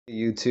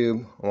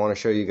YouTube, I want to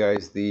show you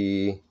guys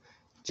the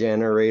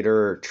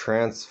generator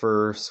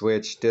transfer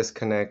switch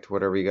disconnect,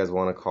 whatever you guys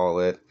want to call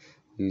it,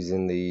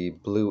 using the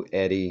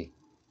Bluetti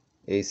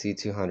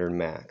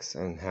AC200max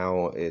and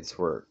how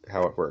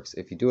it works.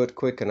 If you do it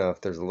quick enough,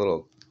 there's a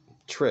little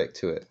trick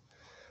to it.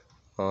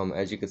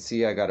 As you can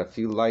see, I got a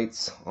few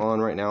lights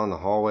on right now in the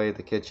hallway,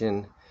 the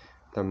kitchen,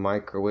 the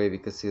microwave. You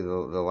can see the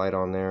light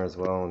on there as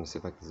well. Let me see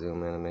if I can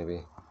zoom in and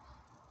maybe,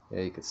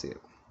 yeah, you can see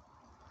it.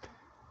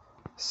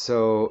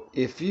 So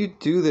if you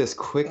do this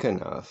quick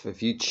enough, so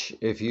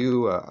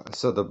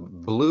the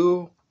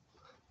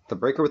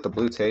breaker with the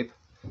blue tape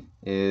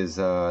is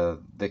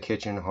the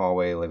kitchen,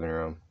 hallway, living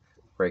room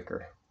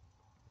breaker.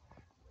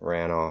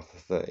 Ran off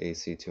the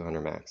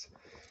AC200max.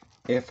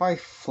 If I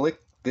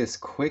flick this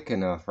quick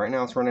enough, right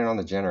now it's running on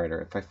the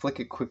generator. If I flick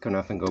it quick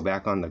enough and go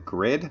back on the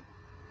grid,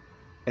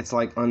 it's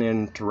like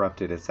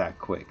uninterrupted. It's that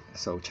quick.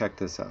 So check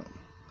this out.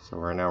 So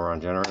right now we're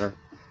on generator.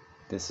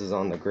 This is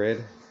on the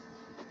grid.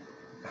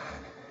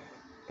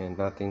 And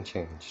nothing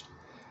changed.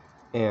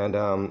 And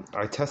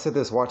I tested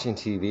this watching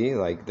TV,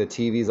 like the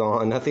TV's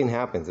on, nothing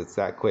happens, it's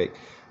that quick.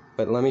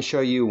 But let me show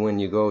you when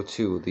you go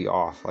to the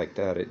off, like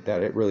that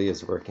it really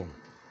is working.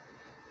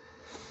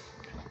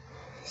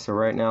 So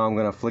right now I'm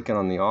gonna flick it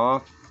on the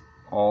off.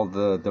 All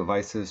the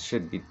devices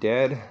should be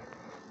dead.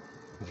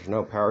 There's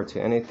no power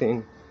to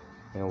anything,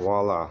 and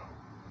voila.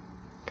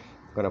 I'm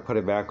gonna put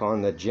it back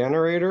on the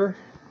generator.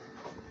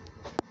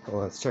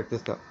 Well, let's check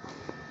this out.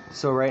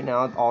 So right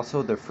now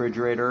also the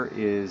refrigerator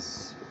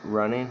is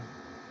running.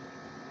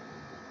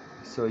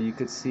 So you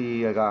could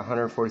see I got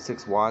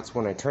 146 watts.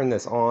 When I turn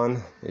this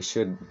on, it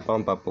should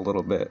bump up a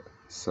little bit.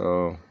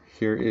 So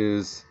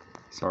here's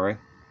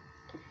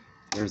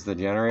the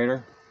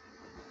generator.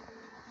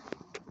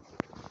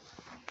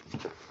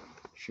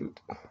 Shoot,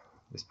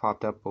 this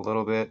popped up a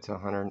little bit to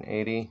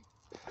 180.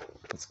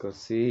 Let's go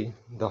see.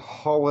 The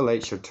hallway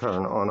light should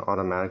turn on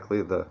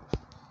automatically. The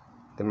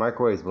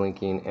microwave is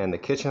blinking, and the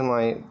kitchen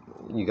light,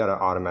 you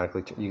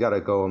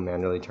gotta go and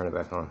manually turn it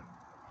back on.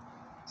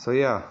 So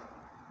yeah,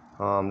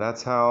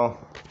 that's how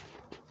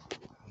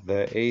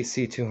the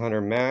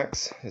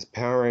AC200max is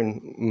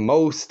powering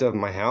most of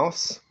my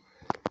house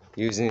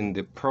using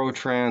the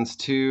ProTrans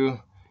 2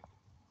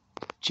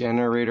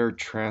 generator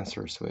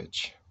transfer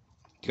switch.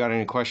 If you got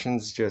any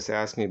questions, just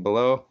ask me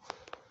below,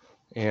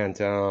 and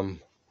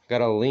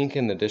got a link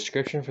in the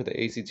description for the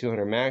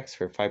AC200max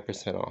for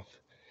 5% off.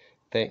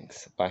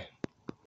 Thanks, bye.